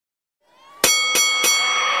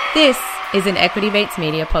This is an Equity Mates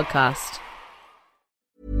Media podcast.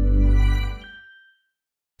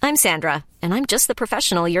 I'm Sandra, and I'm just the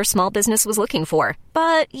professional your small business was looking for.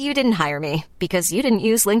 But you didn't hire me because you didn't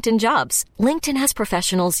use LinkedIn Jobs. LinkedIn has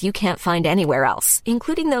professionals you can't find anywhere else,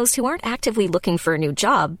 including those who aren't actively looking for a new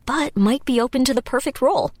job, but might be open to the perfect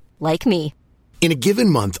role, like me. In a given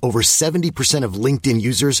month, over 70% of LinkedIn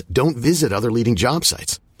users don't visit other leading job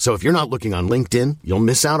sites. So if you're not looking on LinkedIn, you'll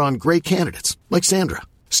miss out on great candidates like Sandra.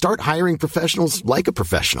 Start hiring professionals like a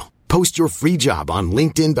professional. Post your free job on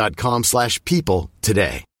linkedin.com/people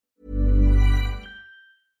today.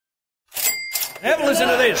 Have a listen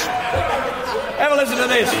to this. Have a listen to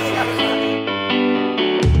this.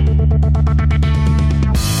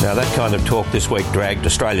 Now, that kind of talk this week dragged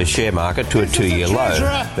Australia's share market to a two-year low.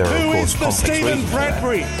 There are, of course, complex reasons for that.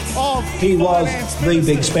 He was the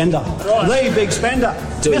big spender. The big spender.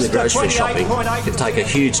 Doing the grocery shopping can take a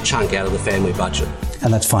huge chunk out of the family budget.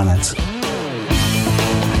 And that's finance.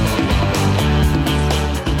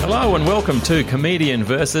 Hello and welcome to Comedian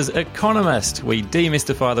versus Economist. We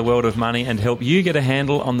demystify the world of money and help you get a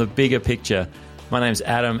handle on the bigger picture. My name's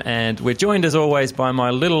Adam, and we're joined as always by my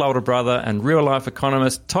little older brother and real-life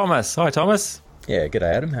economist, Thomas. Hi, Thomas. Yeah,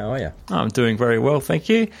 g'day, Adam. How are you? I'm doing very well, thank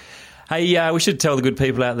you. Hey, we should tell the good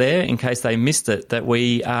people out there, in case they missed it, that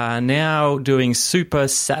we are now doing Super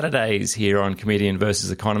Saturdays here on Comedian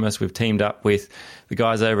versus Economist. We've teamed up with the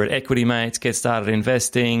guys over at Equity Mates, Get Started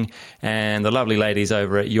Investing, and the lovely ladies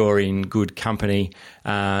over at You're in Good Company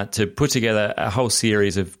to put together a whole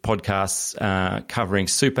series of podcasts covering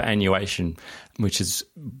superannuation, which is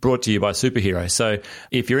brought to you by Superhero. So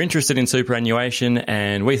if you're interested in superannuation,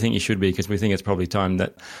 and we think you should be because we think it's probably time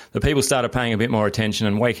that the people started paying a bit more attention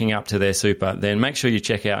and waking up to their super, then make sure you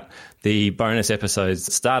check out the bonus episodes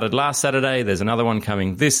that started last Saturday. There's another one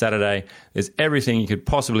coming this Saturday. There's everything you could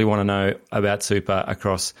possibly want to know about super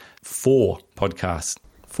across 4 podcasts.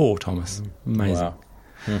 4, Thomas. Amazing. Wow.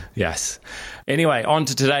 Yes. Anyway, on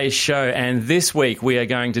to today's show, and this week we are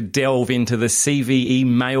going to delve into the CVE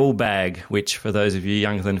mailbag, which for those of you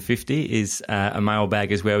younger than 50 is a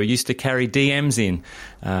mailbag is where we used to carry DMs in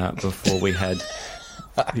before we had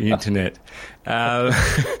the internet.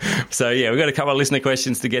 So yeah, we've got a couple of listener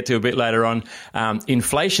questions to get to a bit later on.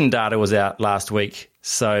 Inflation data was out last week,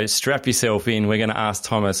 so strap yourself in. We're going to ask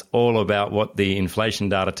Thomas all about what the inflation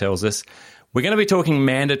data tells us. We're going to be talking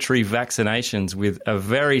mandatory vaccinations with a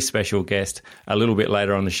very special guest a little bit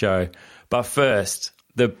later on the show. But first,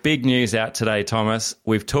 the big news out today, Thomas.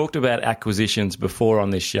 We've talked about acquisitions before on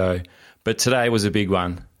this show, but today was a big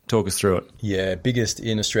one. Talk us through it. Yeah, biggest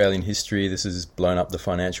in Australian history. This has blown up the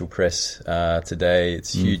financial press today.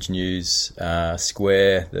 It's huge news.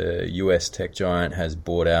 Square, the US tech giant, has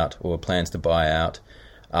bought out or plans to buy out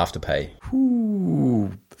Afterpay.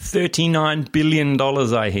 Ooh, $39 billion,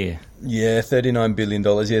 I hear. Yeah, $39 billion.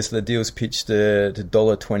 Yes, the deal's pitched to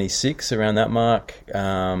 $1.26, around that mark.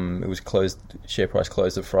 It was closed. Share price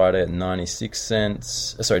closed on Friday at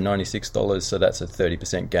 $96, so that's a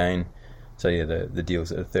 30% gain. So yeah, the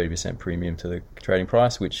deal's at a 30% premium to the trading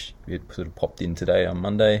price, which it sort of popped in today on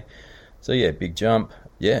Monday. So yeah, big jump.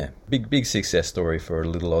 Yeah, big success story for a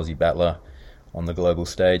little Aussie battler on the global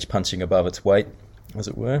stage, punching above its weight, as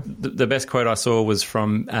it were. The best quote I saw was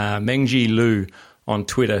from Mengji Liu on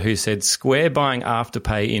Twitter, who said, "Square buying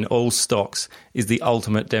Afterpay in all stocks is the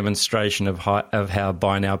ultimate demonstration of how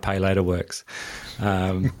buy now, pay later works."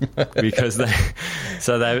 Because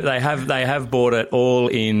they have bought it all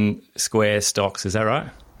in Square stocks. Is that right?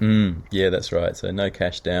 Yeah, that's right. So no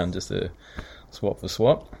cash down, just a swap for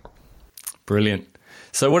swap. Brilliant.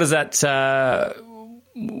 So what does that?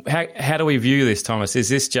 How do we view this, Thomas? Is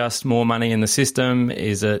this just more money in the system?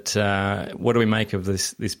 Is it? What do we make of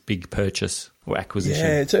this big purchase or acquisition?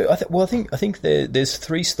 Yeah, so I think there's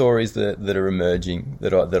 3 stories that are emerging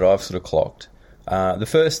that I've sort of clocked. The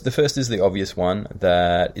first is the obvious one,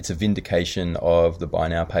 that it's a vindication of the buy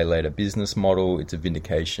now, pay later business model. It's a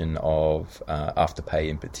vindication of Afterpay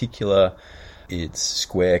in particular. It's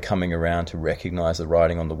Square coming around to recognise the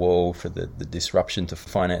writing on the wall for the disruption to the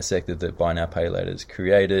finance sector that buy now, pay later has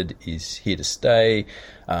created is here to stay,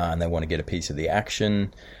 and they want to get a piece of the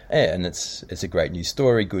action. And it's a great news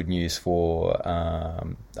story, good news for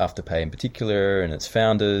Afterpay in particular and its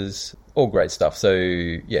founders. All great stuff. So,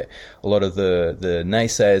 yeah, a lot of the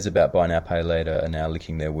naysayers about buy now, pay later are now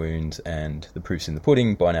licking their wounds, and the proof's in the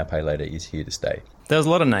pudding. Buy now, pay later is here to stay. There was a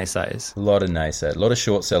lot of naysayers. A lot of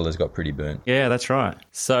short sellers got pretty burnt. Yeah, that's right.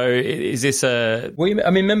 So is this a... Well,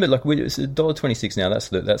 I mean, remember, like, it's $1.26 now.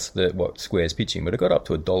 That's what Square's pitching, but it got up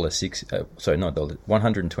to $1.06. Sorry, not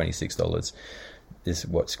 $126 is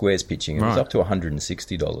what Square's pitching. It was up to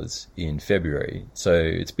 $160 in February. So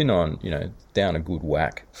it's been on, down a good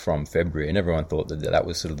whack from February, and everyone thought that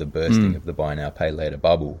was sort of the bursting of the buy now, pay later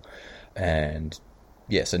bubble. And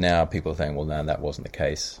yeah, so now people are saying, well, no, that wasn't the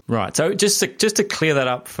case. Right. So just to clear that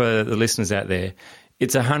up for the listeners out there,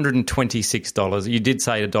 it's $126. You did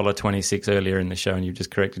say $1.26 earlier in the show, and you just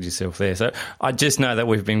corrected yourself there. So I just know that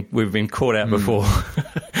we've been caught out before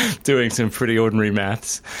doing some pretty ordinary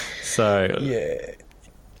maths. So yeah,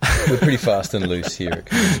 we're pretty fast and loose here at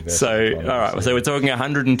Community Versus Economist. All right. So we're talking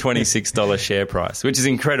 $126 share price, which is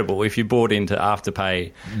incredible if you bought into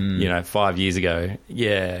Afterpay, 5 years ago.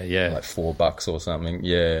 Yeah. Like $4 or something.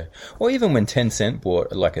 Yeah. Or even when Tencent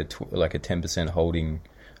bought like a 10% holding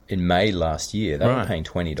in May last year, they were paying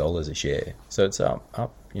 $20 a share. So it's up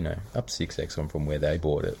 6x from where they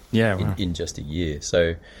bought it in just a year.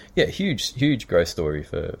 So yeah, huge growth story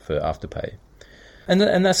for Afterpay.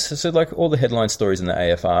 And that's so like all the headline stories in the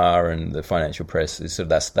AFR and the financial press is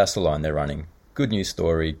sort of that's the line they're running. Good news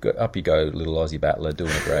story. Up you go, little Aussie battler,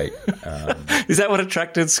 doing it great. Is that what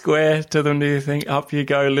attracted Square to them, do you think? Up you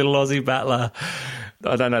go, little Aussie battler.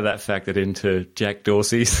 I don't know that factored into Jack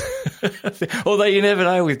Dorsey's. Although you never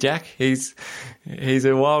know with Jack. He's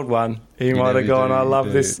a wild one. He might have gone, I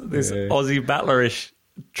love this Aussie battlerish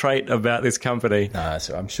trait about this company.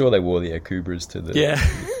 So I'm sure they wore the Akubras to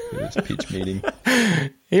the pitch meeting.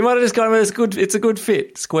 He might have just gone, it's a good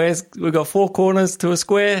fit. Squares, we've got 4 corners to a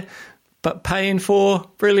square, but paying 4,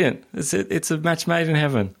 brilliant. It's a match made in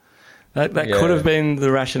heaven. That could have been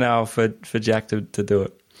the rationale for Jack to do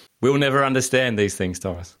it. We'll never understand these things,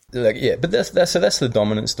 Thomas. But that's the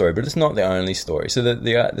dominant story, but it's not the only story. So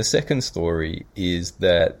the second story is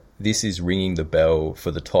that this is ringing the bell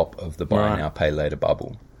for the top of the buy now, pay later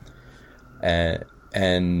bubble,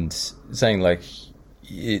 and saying like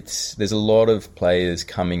there's a lot of players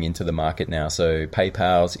coming into the market now. So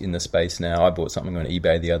PayPal's in the space now. I bought something on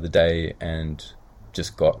eBay the other day and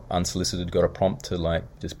just got a prompt to like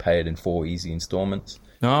just pay it in 4 easy installments.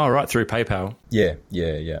 Oh, right, through PayPal. Yeah.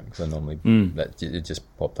 Because I normally it just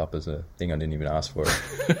popped up as a thing. I didn't even ask for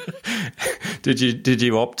it. Did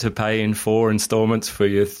you opt to pay in 4 installments for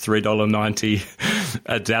your $3.90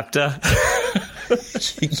 adapter?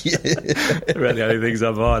 Yeah, about the only things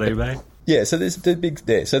I buy on eBay. Yeah, so there's the big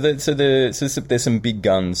there. So there's some big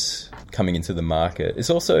guns coming into the market.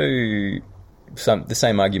 It's also the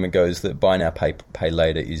same argument goes that buy now, pay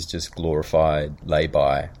later is just glorified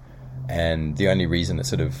lay-by. And the only reason it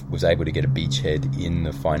sort of was able to get a beachhead in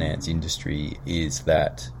the finance industry is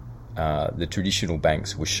that the traditional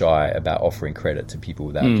banks were shy about offering credit to people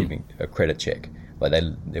without giving a credit check. Like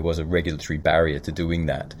there was a regulatory barrier to doing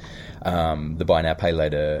that. The buy now, pay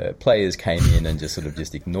later players came in and just sort of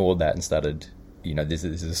just ignored that and started, this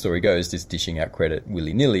is the story goes, just dishing out credit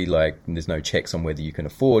willy-nilly, like there's no checks on whether you can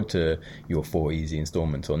afford to your 4 easy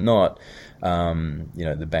installments or not.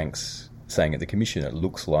 The banks saying at the commission it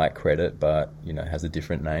looks like credit but has a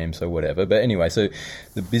different name, so whatever. But anyway, so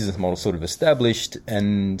the business model sort of established,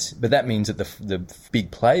 but that means that the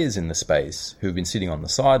big players in the space who've been sitting on the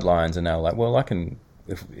sidelines are now like, well, I can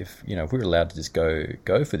if we're allowed to just go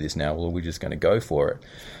for this now, well, we're just going to go for it.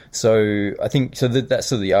 So I think that's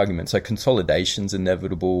sort of the argument. So consolidation's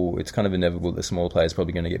inevitable. It's kind of inevitable that smaller players are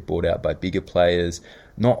probably going to get bought out by bigger players.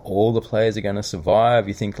 Not all the players are going to survive.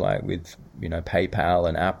 You think like with PayPal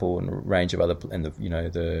and Apple and a range of other and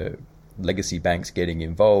the legacy banks getting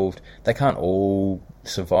involved, they can't all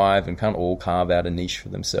survive and can't all carve out a niche for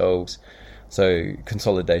themselves. So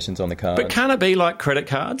consolidation's on the cards. But can't it be like credit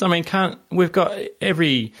cards? I mean, we've got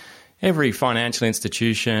every financial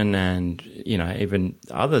institution and, even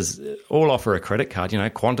others all offer a credit card.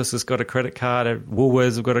 Qantas has got a credit card,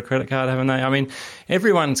 Woolworths have got a credit card, haven't they? I mean,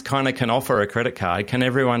 everyone's kind of can offer a credit card.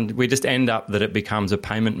 We just end up that it becomes a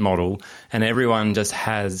payment model and everyone just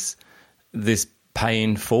has this pay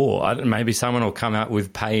in 4. Maybe someone will come out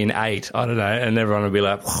with pay in 8, I don't know, and everyone will be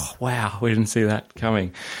like, oh, wow, we didn't see that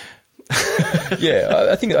coming. Yeah,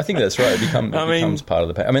 I think that's right. It becomes part of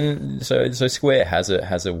the pay. I mean, so Square has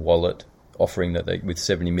a wallet offering that with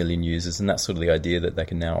 70 million users, and that's sort of the idea that they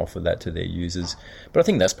can now offer that to their users. But I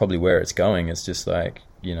think that's probably where it's going. It's just like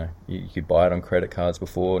you could buy it on credit cards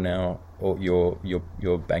before now, or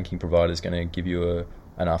your banking provider is going to give you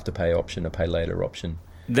an Afterpay option, a pay later option.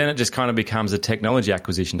 Then it just kind of becomes a technology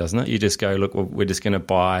acquisition, doesn't it? You just go, look, we're just going to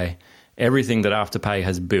buy everything that Afterpay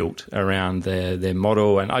has built around their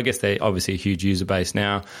model, and I guess they're obviously a huge user base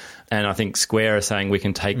now. And I think Square are saying we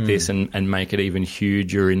can take this and make it even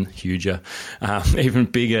even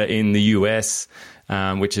bigger in the US,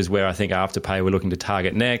 which is where I think Afterpay we're looking to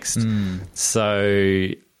target next. So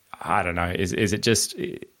I don't know. Is it just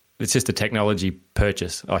it's just a technology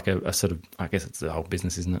purchase, like a sort of, I guess it's the whole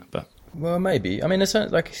business, isn't it? But well, maybe. I mean, it's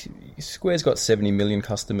not like Square's got 70 million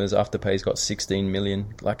customers. Afterpay's got 16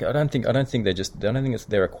 million. Like, I don't think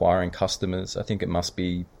they're acquiring customers. I think it must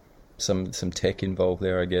be some tech involved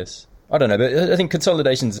there, I guess. I don't know, but I think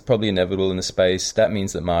consolidation is probably inevitable in the space. That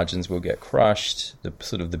means that margins will get crushed.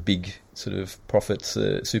 The big sort of profits,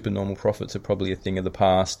 supernormal profits, are probably a thing of the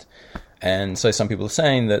past. And so some people are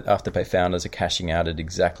saying that Afterpay founders are cashing out at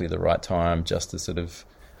exactly the right time, just as sort of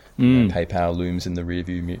PayPal looms in the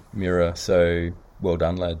rearview mirror. So well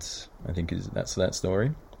done, lads. I think that's that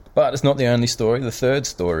story. But it's not the only story. The third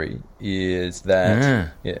story is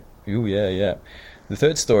that the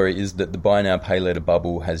third story is that the buy now, pay later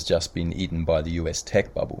bubble has just been eaten by the US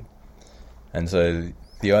tech bubble. And so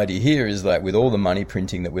the idea here is that with all the money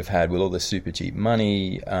printing that we've had, with all the super cheap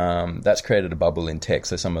money, that's created a bubble in tech.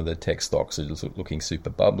 So some of the tech stocks are just looking super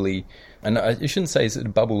bubbly. And I shouldn't say that a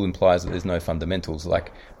bubble implies that there's no fundamentals.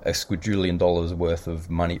 Like a quadrillion dollars worth of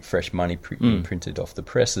money, fresh money printed off the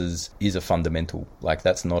presses is a fundamental. Like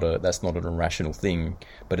that's not an irrational thing,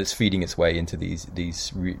 but it's feeding its way into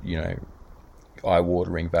these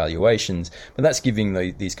eye-watering valuations. But that's giving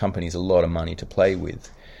these companies a lot of money to play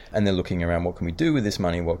with. And they're looking around, what can we do with this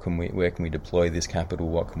money? Where can we deploy this capital?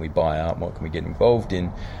 What can we buy out? What can we get involved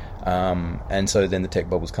in? And so then the tech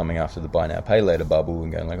bubble's coming after the buy now, pay later bubble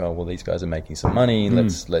and going like, oh, well, these guys are making some money.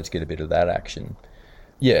 Let's get a bit of that action.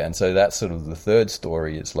 Yeah, and so that's sort of the third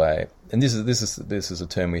story. It's like, and this is a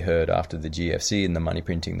term we heard after the GFC and the money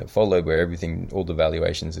printing that followed, where all the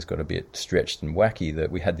valuations has got a bit stretched and wacky.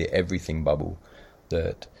 That we had the everything bubble,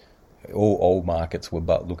 that all markets were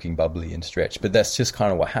looking bubbly and stretched. But that's just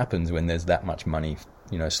kind of what happens when there's that much money,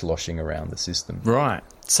 sloshing around the system. Right.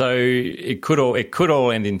 So it could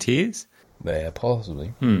all end in tears. Yeah,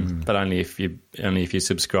 possibly. But only if you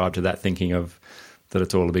subscribe to that thinking of that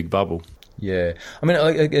it's all a big bubble. Yeah. I mean,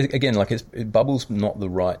 again, bubble's not the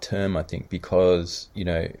right term, I think, because,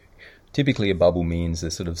 typically a bubble means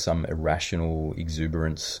there's sort of some irrational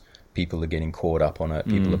exuberance. People are getting caught up on it.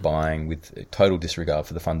 People are buying with total disregard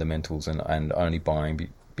for the fundamentals and only buying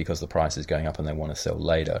because the price is going up and they want to sell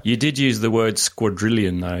later. You did use the word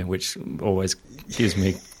squadrillion, though, which always gives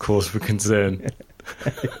me cause for concern.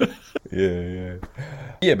 Yeah,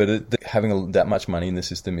 but having that much money in the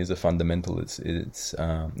system is a fundamental. It's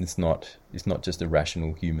not just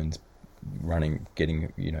irrational humans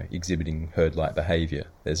exhibiting herd-like behaviour.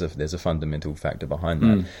 There's a fundamental factor behind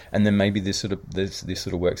that, and then maybe this sort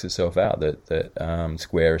of works itself out. That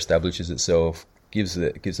Square establishes itself, gives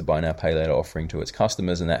the buy now pay later offering to its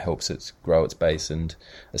customers, and that helps it grow its base and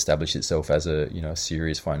establish itself as a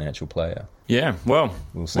serious financial player. Yeah, well,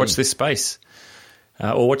 watch this space,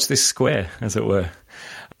 or watch this Square, as it were.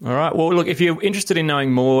 All right. Well, look, if you're interested in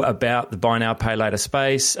knowing more about the buy now, pay later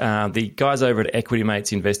space, the guys over at Equity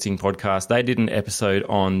Mates Investing Podcast, they did an episode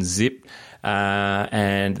on Zip,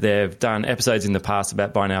 and they've done episodes in the past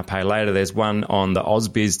about buy now, pay later. There's one on the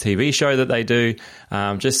AusBiz TV show that they do.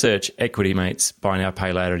 Just search Equity Mates buy now,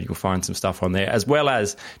 pay later, and you'll find some stuff on there, as well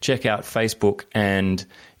as check out Facebook and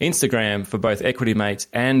Instagram for both Equity Mates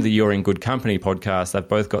and the You're in Good Company podcast. They've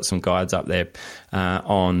both got some guides up there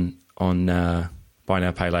on buy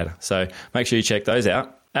now, pay later. So make sure you check those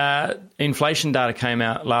out. Inflation data came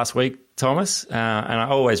out last week, Thomas, and I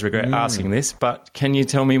always regret asking this, but can you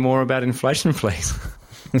tell me more about inflation, please?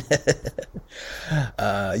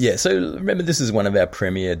 So remember, this is one of our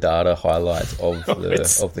premier data highlights of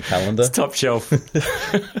the calendar. It's top shelf.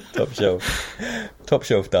 top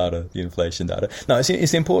shelf data, the inflation data. No,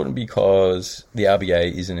 it's important because the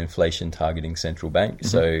RBA is an inflation targeting central bank,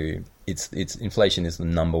 so it's inflation is the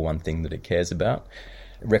number one thing that it cares about.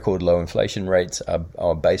 Record low inflation rates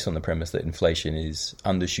are based on the premise that inflation is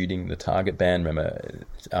undershooting the target band. Remember,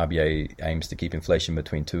 RBA aims to keep inflation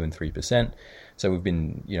between 2% and 3%. So we've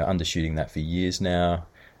been undershooting that for years now.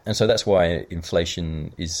 And so that's why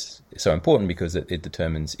inflation is so important, because it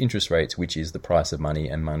determines interest rates, which is the price of money,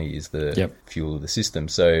 and money is the fuel of the system.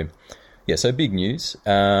 So so big news.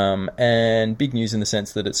 And big news in the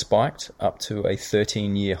sense that it spiked up to a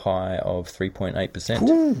 13-year high of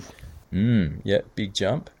 3.8%. Big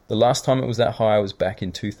jump. The last time it was that high was back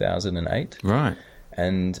in 2008. Right.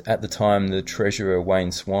 And at the time, the Treasurer,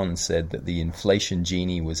 Wayne Swan, said that the inflation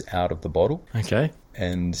genie was out of the bottle. Okay.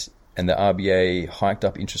 And the RBA hiked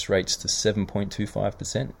up interest rates to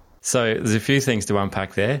 7.25%. So there's a few things to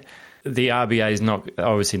unpack there. The RBA is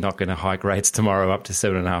obviously not going to hike rates tomorrow up to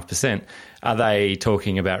 7.5%. Are they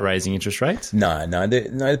talking about raising interest rates? No,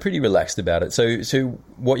 they're pretty relaxed about it. So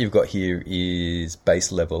what you've got here is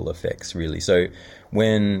base level effects, really. So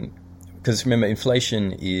when Because remember,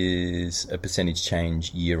 inflation is a percentage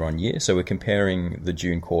change year on year. So we're comparing the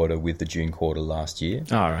June quarter with the June quarter last year.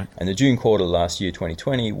 Oh, right. And the June quarter last year,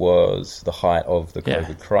 2020, was the height of the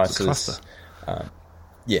COVID crisis.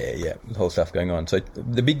 The whole stuff going on. So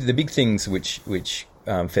the big things which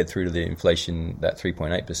fed through to the inflation, that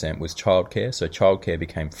 3.8%, was childcare. So childcare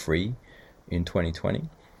became free in 2020.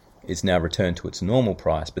 It's now returned to its normal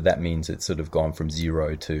price, but that means it's sort of gone from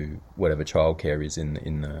zero to whatever childcare is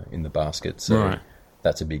in the basket. So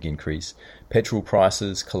that's a big increase. Petrol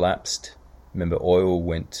prices collapsed. Remember, oil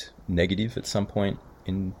went negative at some point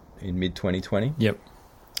in mid 2020. Yep.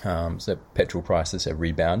 So petrol prices have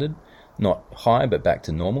rebounded, not high, but back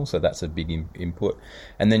to normal. So that's a big input.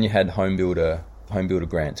 And then you had home builder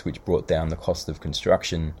grants, which brought down the cost of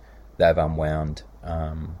construction. They've unwound.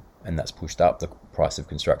 And that's pushed up the price of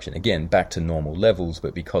construction again back to normal levels.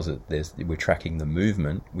 But because we're tracking the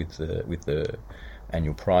movement with the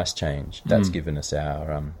annual price change, that's given us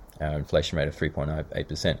our inflation rate of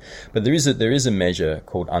 3.8%. But there is a measure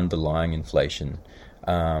called underlying inflation,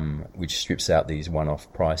 which strips out these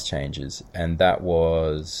one-off price changes, and that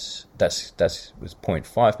was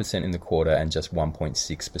 0.5% in the quarter and just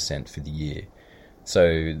 1.6% for the year.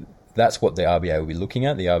 So that's what the RBA will be looking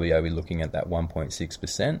at. The RBA will be looking at that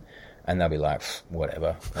 1.6%, and they'll be like,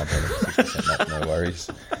 whatever, 1.6%, that's no worries.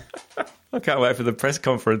 I can't wait for the press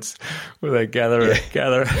conference where they gather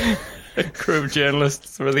a crew of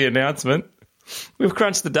journalists for the announcement. We've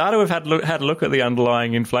crunched the data. We've had a look at the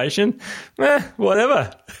underlying inflation.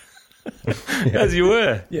 Whatever. As you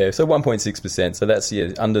were. Yeah, so 1.6%. So that's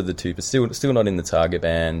under the 2%. Still not in the target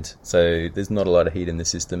band. So there's not a lot of heat in the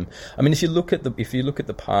system. I mean, if you look at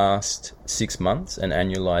the past 6 months and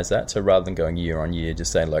annualize that, so rather than going year on year,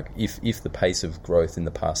 just saying like if the pace of growth in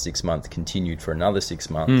the past 6 months continued for another 6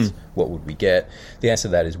 months, what would we get? The answer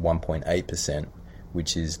to that is 1.8%.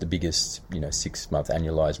 Which is the biggest, 6-month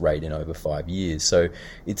annualized rate in over 5 years. So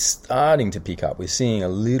it's starting to pick up. We're seeing a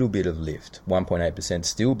little bit of lift, 1.8%,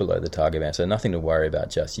 still below the target band, so nothing to worry about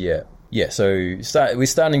just yet. Yeah, so we're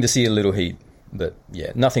starting to see a little heat, but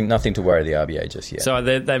nothing to worry the RBA just yet. So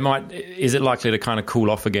they might. Is it likely to kind of cool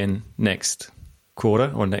off again next quarter,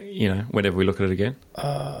 or whenever we look at it again?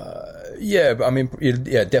 But I mean, it'll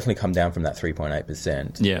definitely come down from that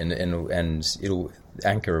 3.8%. Yeah, and it'll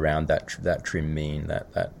anchor around that trim mean,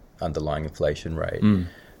 that underlying inflation rate.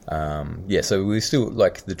 So we still,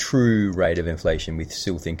 like, the true rate of inflation we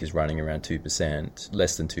still think is running around 2%,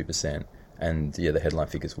 less than 2%. And the headline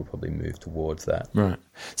figures will probably move towards that. Right.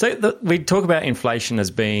 So we talk about inflation as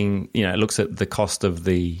being, it looks at the cost of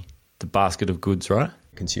the basket of goods, right?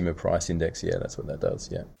 Consumer Price Index, that's what that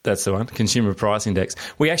does, That's the one, Consumer Price Index.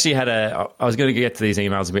 We actually had I was going to get to these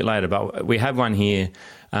emails a bit later, but we have one here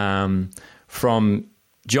from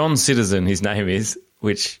John Citizen, his name is,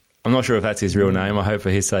 which I'm not sure if that's his real name. I hope for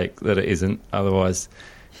his sake that it isn't. Otherwise,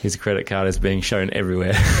 his credit card is being shown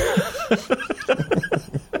everywhere.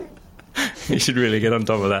 He should really get on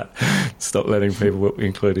top of that. Stop letting people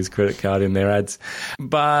include his credit card in their ads.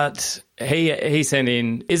 But he sent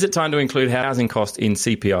in, is it time to include housing cost in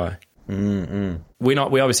CPI? We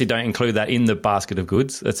obviously don't include that in the basket of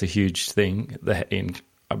goods. That's a huge thing.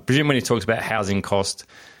 I presume when he talks about housing cost,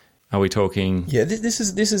 are we talking? Yeah, this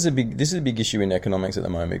is a big issue in economics at the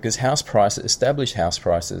moment, because established house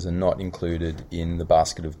prices are not included in the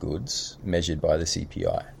basket of goods measured by the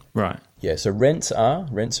CPI. Right. Yeah, so rents are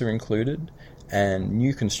included, and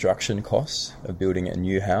new construction costs of building a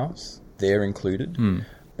new house, they're included.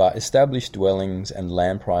 But established dwellings and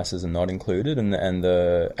land prices are not included, and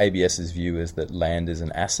the ABS's view is that land is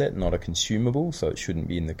an asset, not a consumable, so it shouldn't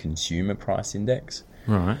be in the Consumer Price Index.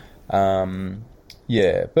 Right.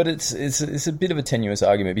 But it's a bit of a tenuous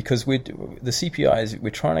argument, because the CPI is, we're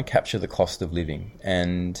trying to capture the cost of living,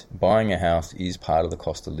 and buying a house is part of the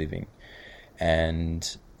cost of living.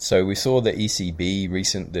 And so we saw the ECB,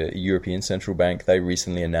 the European Central Bank, they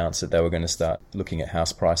recently announced that they were going to start looking at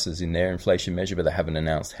house prices in their inflation measure, but they haven't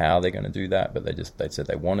announced how they're going to do that, but they said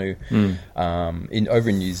they want to. Over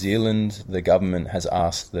in New Zealand, the government has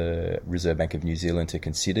asked the Reserve Bank of New Zealand to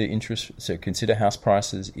consider house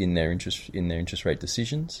prices in their interest rate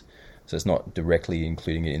decisions. So it's not directly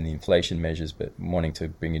including it in the inflation measures, but wanting to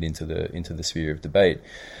bring it into the sphere of debate.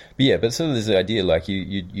 But sort of there's the idea, like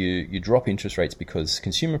you drop interest rates because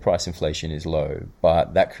consumer price inflation is low,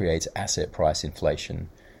 but that creates asset price inflation,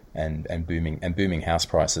 and booming house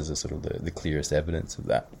prices are sort of the clearest evidence of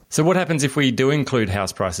that. So what happens if we do include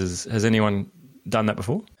house prices? Has anyone done that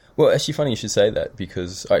before? Well, actually, funny you should say that,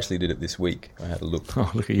 because I actually did it this week. I had a look.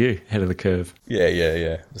 Oh, look at you, ahead of the curve.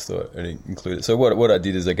 Yeah. Just thought I'd include it. So what I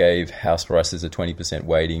did is I gave house prices a 20%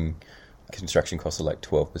 weighting construction costs are like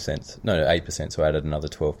 8%, so I added another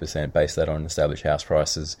 12%, based that on established house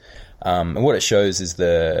prices. And what it shows is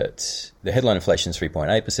that the headline inflation is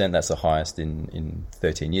 3.8%, that's the highest in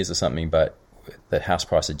 13 years or something, but the house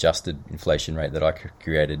price adjusted inflation rate that I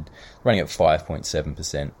created running at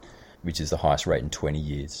 5.7%, which is the highest rate in 20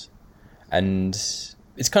 years. And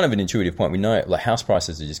it's kind of an intuitive point. We know like house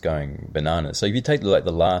prices are just going bananas. So if you take like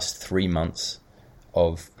the last 3 months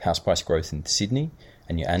of house price growth in Sydney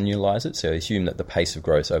and you annualize it, so assume that the pace of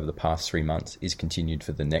growth over the past 3 months is continued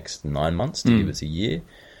for the next 9 months to give us a year,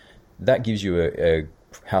 that gives you a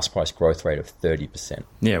house price growth rate of 30%.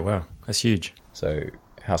 Yeah, wow, that's huge. So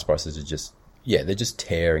house prices are they're just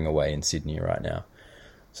tearing away in Sydney right now.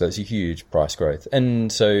 So it's a huge price growth. And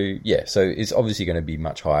so it's obviously going to be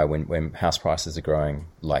much higher when house prices are growing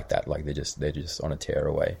like that, like they're just on a tear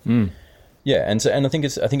away. Yeah, and I think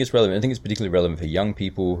it's relevant. I think it's particularly relevant for young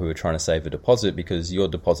people who are trying to save a deposit, because your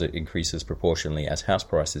deposit increases proportionally as house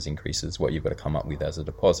prices increases what you've got to come up with as a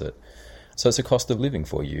deposit. So it's a cost of living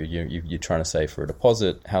for you. You're trying to save for a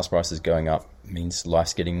deposit. House prices going up means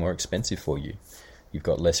life's getting more expensive for you. You've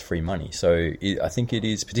got less free money. So I think it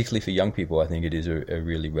is, particularly for young people, I think it is a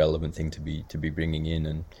really relevant thing to be bringing in.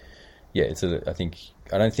 And yeah,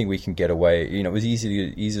 I don't think we can get away. You know, it was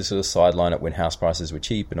easy to sort of sideline it when house prices were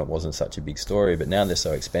cheap and it wasn't such a big story. But now they're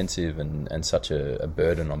so expensive and such a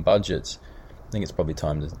burden on budgets, I think it's probably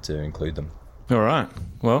time to include them. All right.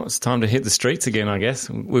 Well, it's time to hit the streets again, I guess.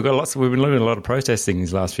 We've been doing a lot of protesting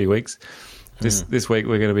these last few weeks. This week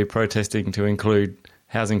we're going to be protesting to include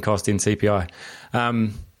housing cost in CPI.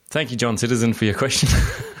 Thank you, John Citizen, for your question.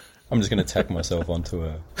 I'm just going to tack myself onto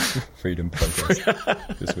a freedom protest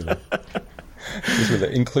just with a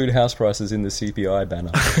include house prices in the CPI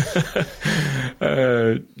banner.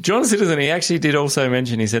 John Citizen, he actually did also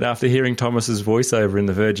mention, he said after hearing Thomas's voiceover in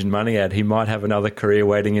the Virgin Money ad, he might have another career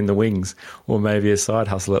waiting in the wings, or maybe a side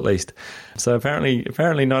hustle at least. So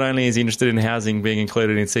apparently not only is he interested in housing being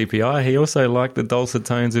included in CPI, he also liked the dulcet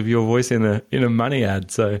tones of your voice in a money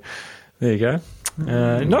ad. So there you go.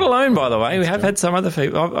 Not alone, by the way. We have had some other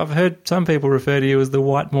people. I've heard some people refer to you as the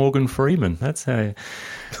White Morgan Freeman. That's how.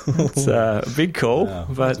 It's a big call, wow,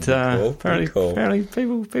 but apparently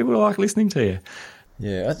people like listening to you.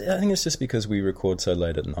 Yeah, I think it's just because we record so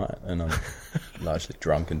late at night, and I'm largely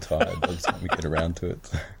drunk and tired by the time we get around to it.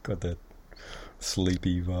 Got that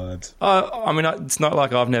sleepy vibes. I mean, it's not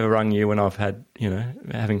like I've never rung you when I've had,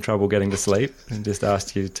 having trouble getting to sleep and just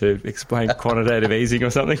asked you to explain quantitative easing or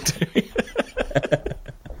something to me.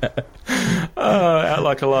 Out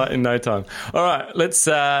like a light in no time. All right, let's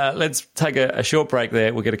take a short break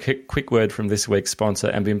there. We'll get a quick word from this week's sponsor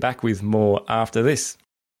and be back with more after this.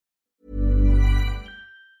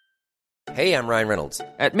 Hey, I'm Ryan Reynolds.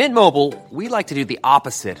 At Mint Mobile, we like to do the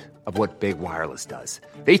opposite of what Big Wireless does.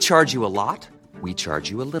 They charge you a lot, we charge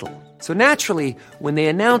you a little. So naturally, when they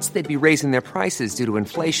announced they'd be raising their prices due to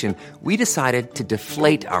inflation, we decided to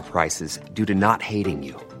deflate our prices due to not hating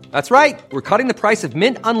you. That's right. We're cutting the price of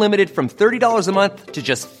Mint Unlimited from $30 a month to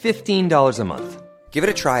just $15 a month. Give it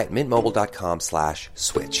a try at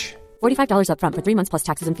mintmobile.com/switch. $45 up front for 3 months plus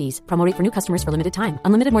taxes and fees. Promo rate for new customers for limited time.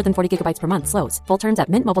 Unlimited more than 40 gigabytes per month. Slows full terms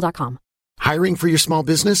at mintmobile.com. Hiring for your small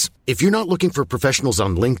business? If you're not looking for professionals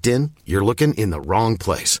on LinkedIn, you're looking in the wrong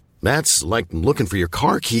place. That's like looking for your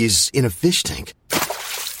car keys in a fish tank.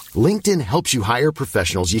 LinkedIn helps you hire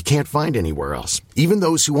professionals you can't find anywhere else, even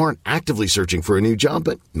those who aren't actively searching for a new job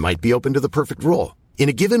but might be open to the perfect role. In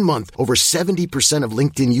a given month, over 70% of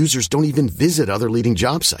LinkedIn users don't even visit other leading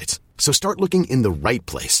job sites. So start looking in the right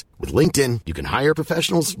place. With LinkedIn, you can hire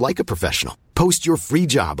professionals like a professional. Post your free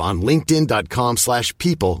job on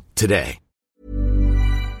linkedin.com/people today.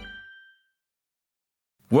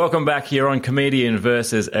 Welcome back here on Comedian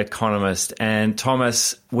versus Economist. And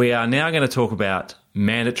Thomas, we are now going to talk about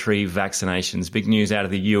mandatory vaccinations. Big news out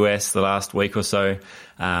of the US the last week or so.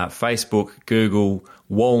 Facebook, Google,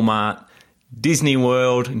 Walmart, Disney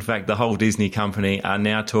World, in fact, the whole Disney company are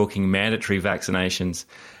now talking mandatory vaccinations.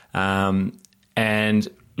 And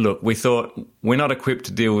look, we thought we're not equipped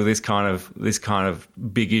to deal with this kind of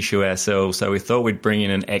big issue ourselves, so we thought we'd bring in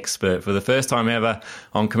an expert. For the first time ever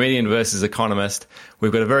on Comedian versus Economist,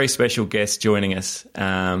 we've got a very special guest joining us.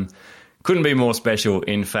 Couldn't be more special,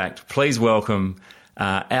 in fact. Please welcome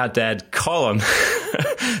our dad, Colin,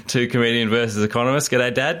 to Comedian versus Economist.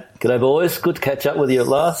 G'day, Dad. G'day, boys. Good to catch up with you at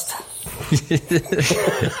last.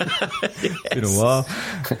 Been a while.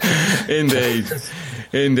 Indeed.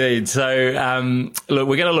 Indeed. So, look,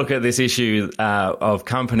 we're going to look at this issue of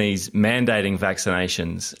companies mandating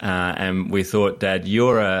vaccinations, and we thought, Dad,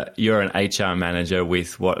 you're an HR manager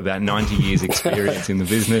with about 90 years' experience in the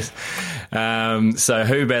business. So,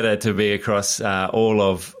 who better to be across all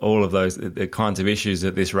of those the kinds of issues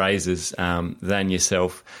that this raises than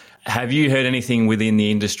yourself? Have you heard anything within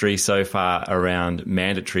the industry so far around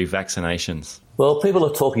mandatory vaccinations? Well, people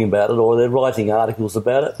are talking about it, or they're writing articles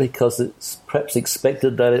about it because it's perhaps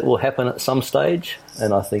expected that it will happen at some stage.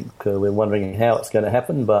 And I think we're wondering how it's going to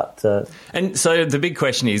happen. But and so the big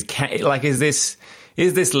question is,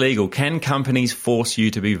 is this legal? Can companies force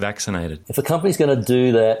you to be vaccinated? If a company's going to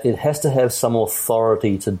do that, it has to have some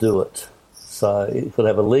authority to do it. So it could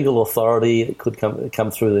have a legal authority. It could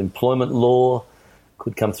come through the employment law.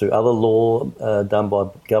 Could come through other law done by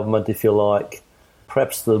government, if you like.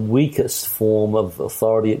 Perhaps the weakest form of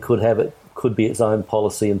authority it could be its own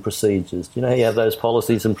policy and procedures. Do you know how you have those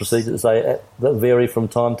policies and procedures that vary from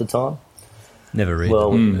time to time? Never read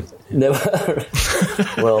them. Never.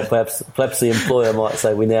 Well, perhaps the employer might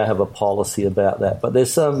say we now have a policy about that, but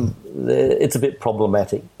it's a bit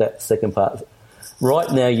problematic, that second part. Right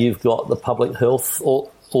now, you've got the public health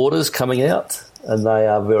orders coming out, and they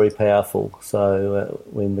are very powerful. So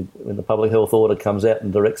when the public health order comes out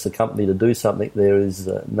and directs a company to do something, there is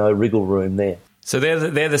no wriggle room there. So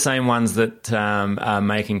they're the same ones that are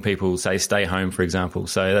making people, say, stay home, for example.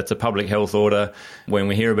 So that's a public health order. When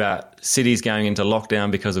we hear about cities going into lockdown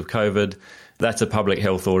because of COVID, that's a public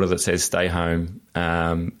health order that says stay home.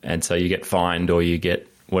 And so you get fined or you get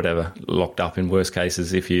whatever, locked up in worst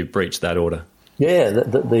cases if you breach that order. Yeah,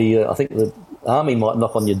 I think the Army might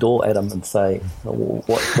knock on your door, Adam, and say,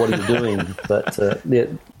 "What are you doing?" But yeah.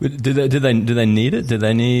 Do they need it? Do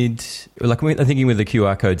they need, like, I'm thinking with the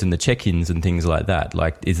QR codes and the check-ins and things like that?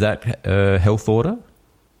 Like, is that a health order?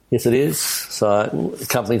 Yes, it is. So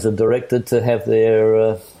companies are directed to have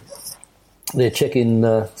their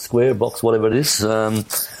check-in square box, whatever it is,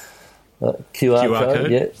 QR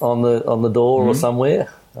code, yeah, on the door or somewhere.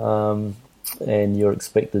 And you're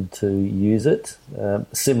expected to use it.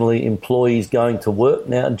 Similarly, employees going to work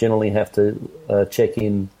now generally have to check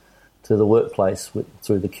in to the workplace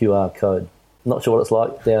through the QR code. Not sure what it's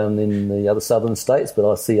like down in the other southern states,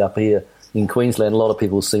 but I see up here in Queensland a lot of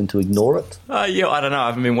people seem to ignore it. Yeah, I don't know. I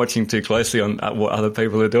haven't been watching too closely on what other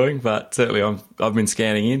people are doing, but certainly I've been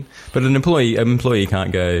scanning in. But an employee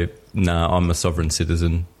can't go, "Nah, I'm a sovereign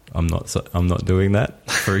citizen. I'm not doing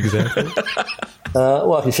that," for example.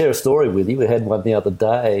 Well, I can share a story with you. We had one the other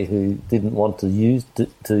day who didn't want to use the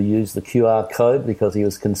QR code because he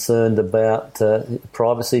was concerned about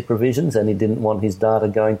privacy provisions and he didn't want his data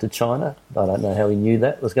going to China. I don't know how he knew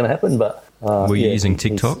that was going to happen, but were you using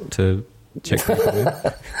TikTok to check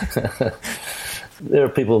that? There are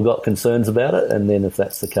people who've got concerns about it, and then if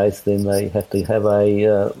that's the case, then they have to have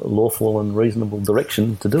a lawful and reasonable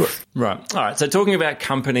direction to do it. Right. All right. So talking about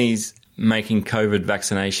companies making COVID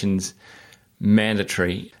vaccinations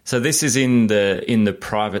mandatory. So this is in the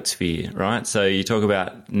private sphere, right? So you talk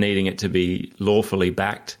about needing it to be lawfully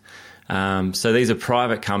backed. So these are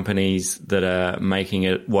private companies that are making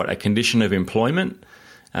it a condition of employment.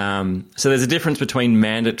 So there's a difference between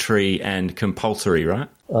mandatory and compulsory, right?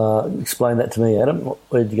 Explain that to me, Adam.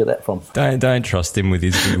 Where did you get that from? Don't trust him with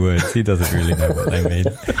his big words. He doesn't really know what they mean.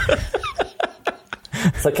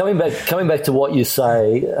 So coming back to what you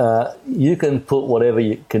say, you can put whatever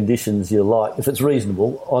conditions you like, if it's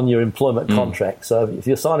reasonable, on your employment contract. So if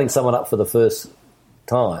you're signing someone up for the first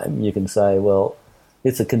time, you can say, well,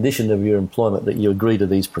 it's a condition of your employment that you agree to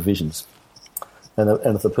these provisions.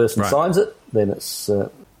 And if the person signs it, then it's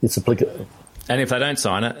applicable. And if they don't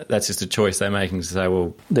sign it, that's just a choice they're making to say,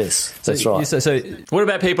 well... Yes, that's right. So what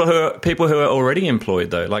about people who are already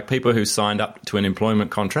employed, though? Like people who signed up to an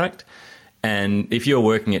employment contract, and if you're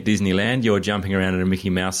working at Disneyland, you're jumping around in a Mickey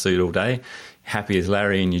Mouse suit all day, happy as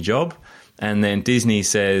Larry in your job, and then Disney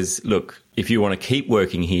says, look, if you want to keep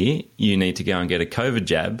working here, you need to go and get a COVID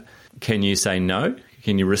jab. Can you say no?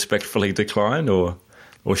 Can you respectfully decline or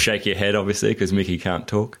shake your head, obviously, because Mickey can't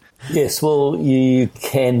talk? Yes, well, you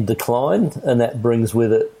can decline, and that brings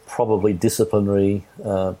with it probably disciplinary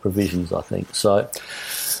provisions, I think. So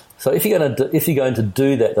if you're going to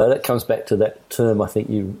do that, though, that comes back to that term I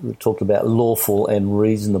think you talked about, lawful and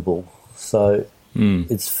reasonable. So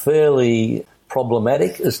it's fairly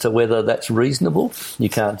problematic as to whether that's reasonable. You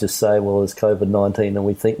can't just say, well, there's COVID-19 and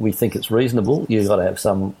we think it's reasonable. You've got to have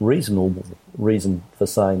some reasonable reason for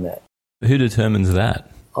saying that. Who determines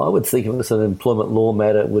that? I would think if it's an employment law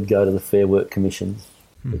matter, it would go to the Fair Work Commission.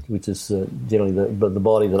 which is generally the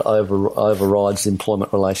body that overrides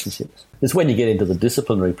employment relationships. It's when you get into the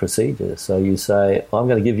disciplinary procedure. So you say, I'm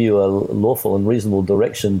going to give you a lawful and reasonable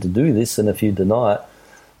direction to do this, and if you deny it,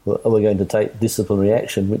 we're going to take disciplinary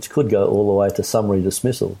action, which could go all the way to summary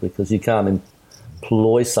dismissal, because you can't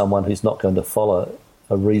employ someone who's not going to follow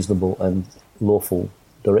a reasonable and lawful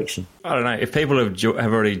direction. I don't know. If people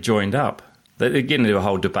have already joined up, they get into a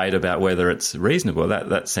whole debate about whether it's reasonable.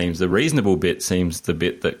 That seems the reasonable bit seems the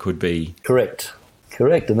bit that could be... Correct,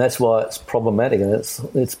 and that's why it's problematic, and it's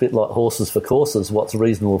a bit like horses for courses. What's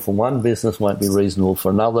reasonable for one business won't be reasonable for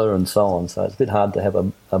another, and so on. So it's a bit hard to have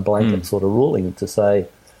a blanket sort of ruling to say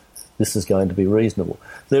this is going to be reasonable.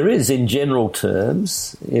 There is, in general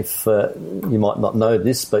terms, if you might not know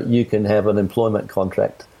this, but you can have an employment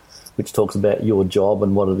contract which talks about your job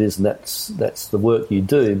and what it is, and that's the work you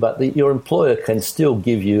do. But your employer can still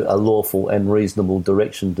give you a lawful and reasonable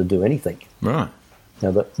direction to do anything. Right.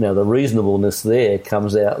 Now the reasonableness there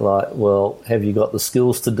comes out like, well, have you got the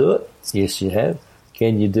skills to do it? Yes, you have.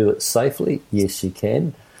 Can you do it safely? Yes, you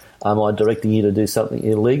can. Am I directing you to do something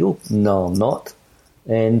illegal? No, I'm not.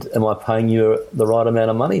 And am I paying you the right amount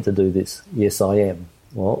of money to do this? Yes, I am.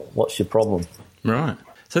 Well, what's your problem? Right.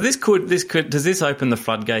 So does this open the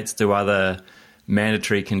floodgates to other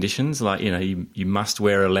mandatory conditions, like, you must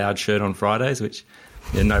wear a loud shirt on Fridays, which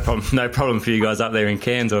no problem for you guys up there in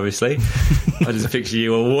Cairns, obviously. I just picture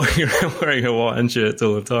you all walking around wearing Hawaiian shirts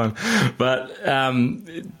all the time. But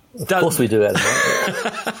of course we do that.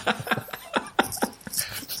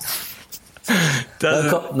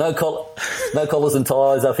 No collars and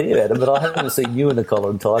ties up here, Adam, but I haven't seen you in a collar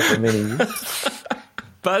and tie for many years.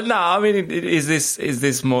 But no, I mean, is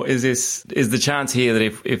the chance here that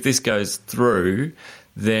if this goes through,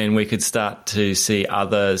 then we could start to see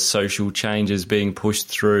other social changes being pushed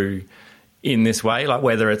through in this way? Like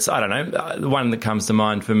whether it's, I don't know, the one that comes to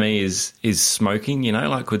mind for me is smoking.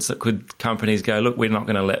 Like could companies go, look, we're not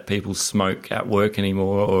going to let people smoke at work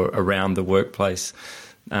anymore or around the workplace,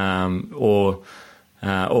 or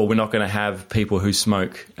we're not going to have people who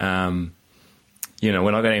smoke.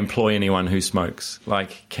 We're not going to employ anyone who smokes.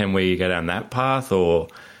 Like, can we go down that path, or?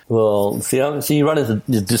 Well, see, you run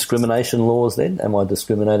into discrimination laws then. Am I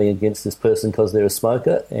discriminating against this person because they're a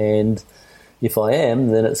smoker? And if I am,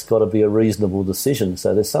 then it's got to be a reasonable decision.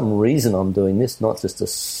 So there's some reason I'm doing this, not just a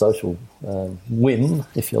social whim,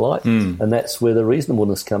 if you like. And that's where the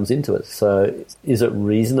reasonableness comes into it. So is it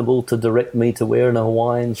reasonable to direct me to wear an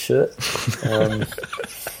Hawaiian shirt?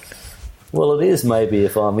 Well, it is maybe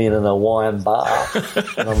if I'm in an Hawaiian bar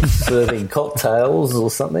and I'm serving cocktails or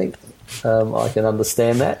something. I can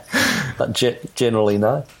understand that, but generally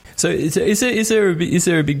no. So is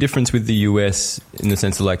there a big difference with the US in the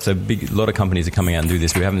sense of a lot of companies are coming out and do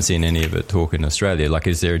this. We haven't seen any of it talk in Australia. Like,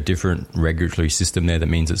 is there a different regulatory system there that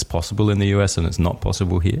means it's possible in the US and it's not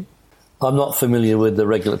possible here? I'm not familiar with the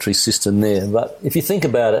regulatory system there, but if you think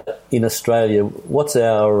about it, in Australia, what's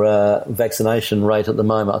our vaccination rate at the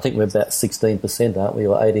moment? I think we're about 16%, aren't we,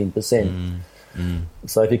 or 18%?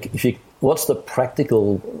 So what's the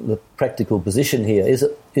practical position here? Is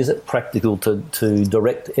it practical to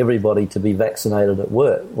direct everybody to be vaccinated at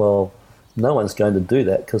work? Well, no one's going to do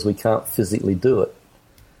that because we can't physically do it.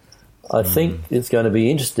 I think it's going to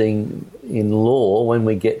be interesting in law when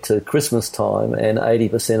we get to Christmas time and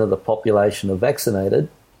 80% of the population are vaccinated,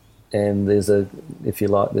 and there's a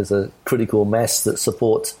critical mass that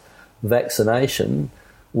supports vaccination.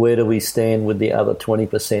 Where do we stand with the other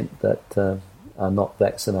 20% that are not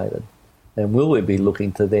vaccinated? And will we be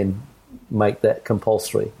looking to then make that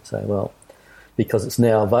compulsory? Say, well, because it's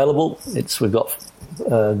now available, we've got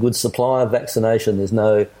a good supply of vaccination, there's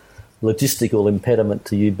no logistical impediment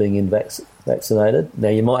to you being vaccinated. Now,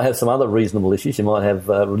 you might have some other reasonable issues. You might have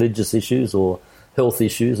religious issues or health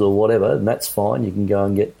issues or whatever, and that's fine. You can go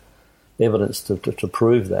and get evidence to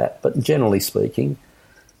prove that. But generally speaking,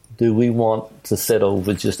 do we want to settle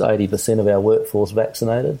with just 80% of our workforce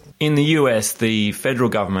vaccinated? In the US, the federal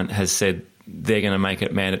government has said they're going to make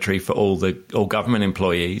it mandatory for all government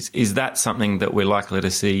employees. Is that something that we're likely to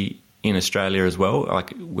see in Australia as well?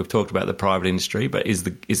 Like, we've talked about the private industry, but is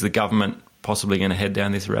the government possibly going to head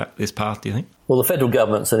down this path, do you think? Well, the federal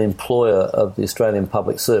government's an employer of the Australian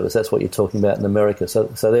Public Service. That's what you're talking about in America.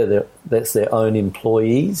 So that's their own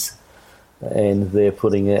employees, and they're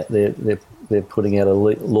putting out a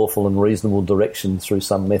lawful and reasonable direction through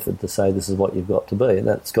some method to say this is what you've got to be, and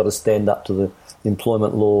that's got to stand up to the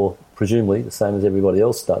employment law, presumably the same as everybody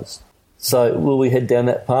else does. So will we head down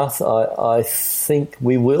that path? I think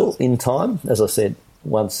we will in time. As I said,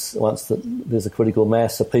 once there's a critical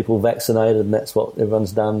mass of people vaccinated and that's what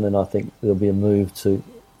everyone's done, then I think there'll be a move to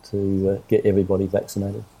to get everybody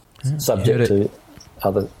vaccinated, subject to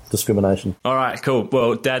other discrimination. All right, cool.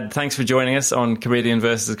 Well, Dad, thanks for joining us on Comedian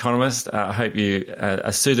versus Economist. I hope you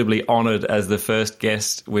are suitably honoured as the first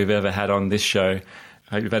guest we've ever had on this show.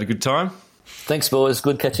 I hope you've had a good time. Thanks, boys.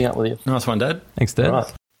 Good catching up with you. Nice one, Dad. Thanks,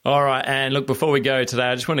 Dad. All right, and look, before we go today,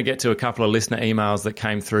 I just want to get to a couple of listener emails that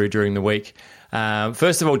came through during the week.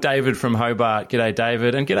 First of all, David from Hobart. G'day,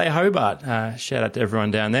 David, and g'day, Hobart. Shout out to everyone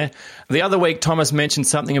down there. The other week, Thomas mentioned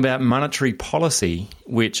something about monetary policy,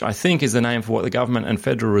 which I think is the name for what the government and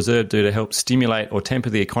Federal Reserve do to help stimulate or temper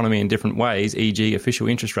the economy in different ways, e.g. official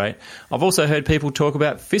interest rate. I've also heard people talk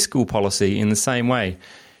about fiscal policy in the same way.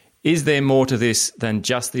 Is there more to this than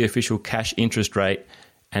just the official cash interest rate?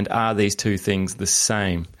 And are these two things the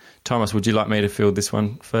same? Thomas, would you like me to field this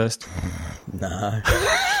one first? No.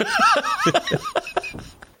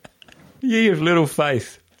 Ye of little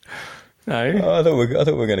faith. No. Oh, I thought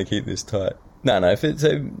we were going to keep this tight. No.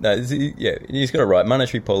 He's got it right.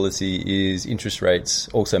 Monetary policy is interest rates,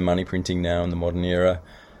 also money printing now in the modern era.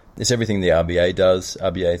 It's everything the RBA does.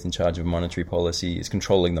 RBA is in charge of monetary policy. It's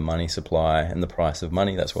controlling the money supply and the price of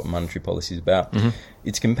money. That's what monetary policy is about. Mm-hmm.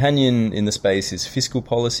 Its companion in the space is fiscal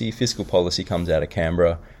policy. Fiscal policy comes out of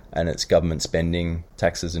Canberra, and it's government spending,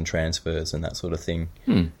 taxes and transfers and that sort of thing.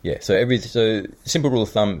 Yeah, so simple rule of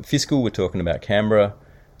thumb, fiscal, we're talking about Canberra.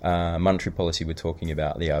 Monetary policy, we're talking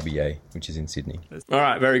about the RBA, which is in Sydney. All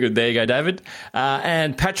right, very good. There you go, David.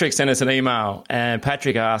 And Patrick sent us an email, and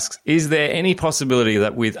Patrick asks, is there any possibility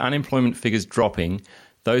that with unemployment figures dropping,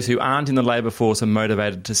 those who aren't in the labour force are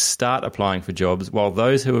motivated to start applying for jobs, while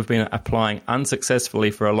those who have been applying unsuccessfully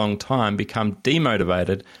for a long time become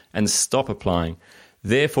demotivated and stop applying,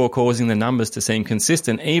 therefore causing the numbers to seem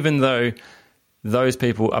consistent, even though those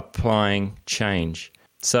people applying change?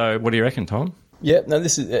 So what do you reckon, Tom? Yeah, no,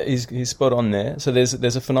 this is he's spot on there. So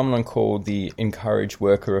there's a phenomenon called the encouraged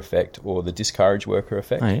worker effect or the discouraged worker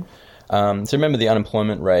effect. Oh, yeah. So remember, the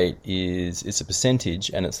unemployment rate it's a percentage,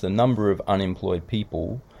 and it's the number of unemployed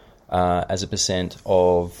people as a percent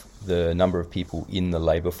of the number of people in the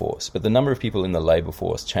labour force. But the number of people in the labour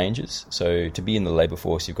force changes. So to be in the labour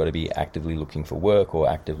force, you've got to be actively looking for work or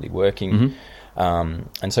actively working. Mm-hmm.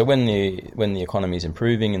 And so when the economy is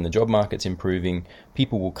improving and the job market's improving,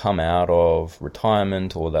 people will come out of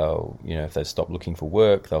retirement, or they'll, if they stop looking for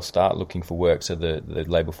work, they'll start looking for work, so the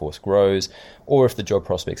labour force grows. Or if the job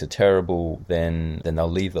prospects are terrible, then they'll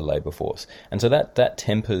leave the labour force. And so that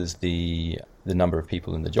tempers the number of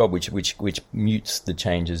people in the job, which mutes the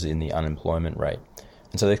changes in the unemployment rate.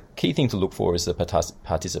 And so the key thing to look for is the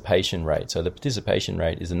participation rate. So the participation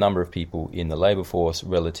rate is the number of people in the labour force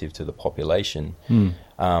relative to the population.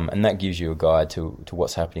 And that gives you a guide to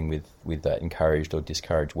what's happening with encouraged or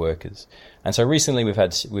discouraged workers. And so recently we've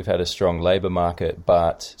had a strong labour market,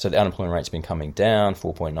 so the unemployment rate's been coming down,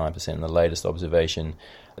 4.9% in the latest observation.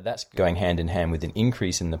 That's going hand in hand with an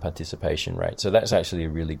increase in the participation rate. So that's actually a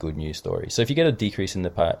really good news story. So if you get a decrease in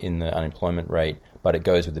the unemployment rate, but it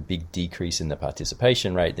goes with a big decrease in the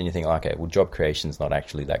participation rate, then you think, okay, well, job creation's not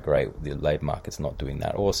actually that great. The labour market's not doing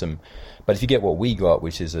that awesome. But if you get what we got,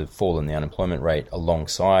 which is a fall in the unemployment rate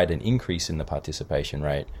alongside an increase in the participation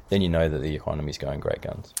rate, then you know that the economy's going great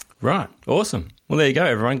guns. Right. Awesome. Well, there you go,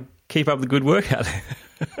 everyone. Keep up the good work out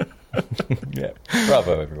there. Yeah.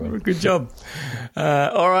 Bravo, everyone. Good job.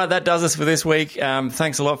 All right, that does us for this week.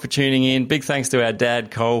 Thanks a lot for tuning in. Big thanks to our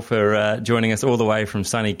dad, Cole, for joining us all the way from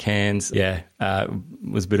sunny Cairns. Yeah, it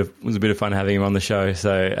was a bit of fun having him on the show.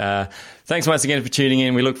 So thanks once again for tuning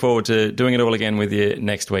in. We look forward to doing it all again with you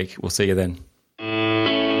next week. We'll see you then.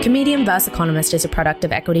 Comedian vs. Economist is a product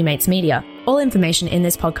of Equity Mates Media. All information in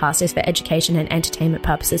this podcast is for education and entertainment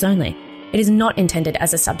purposes only. It is not intended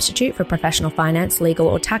as a substitute for professional finance, legal,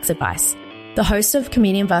 or tax advice. The hosts of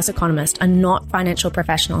Comedian vs. Economist are not financial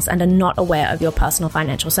professionals and are not aware of your personal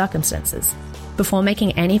financial circumstances. Before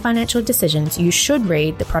making any financial decisions, you should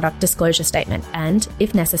read the product disclosure statement and,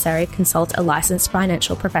 if necessary, consult a licensed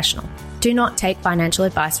financial professional. Do not take financial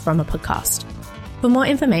advice from a podcast. For more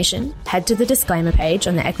information, head to the disclaimer page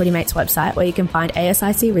on the Equity Mates website, where you can find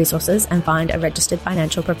ASIC resources and find a registered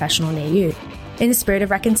financial professional near you. In the spirit of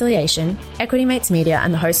reconciliation, Equity Mates Media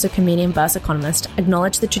and the hosts of Comedian vs. Economist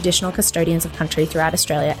acknowledge the traditional custodians of country throughout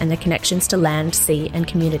Australia and their connections to land, sea and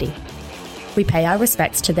community. We pay our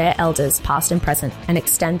respects to their elders, past and present, and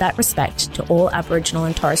extend that respect to all Aboriginal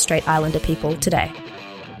and Torres Strait Islander people today.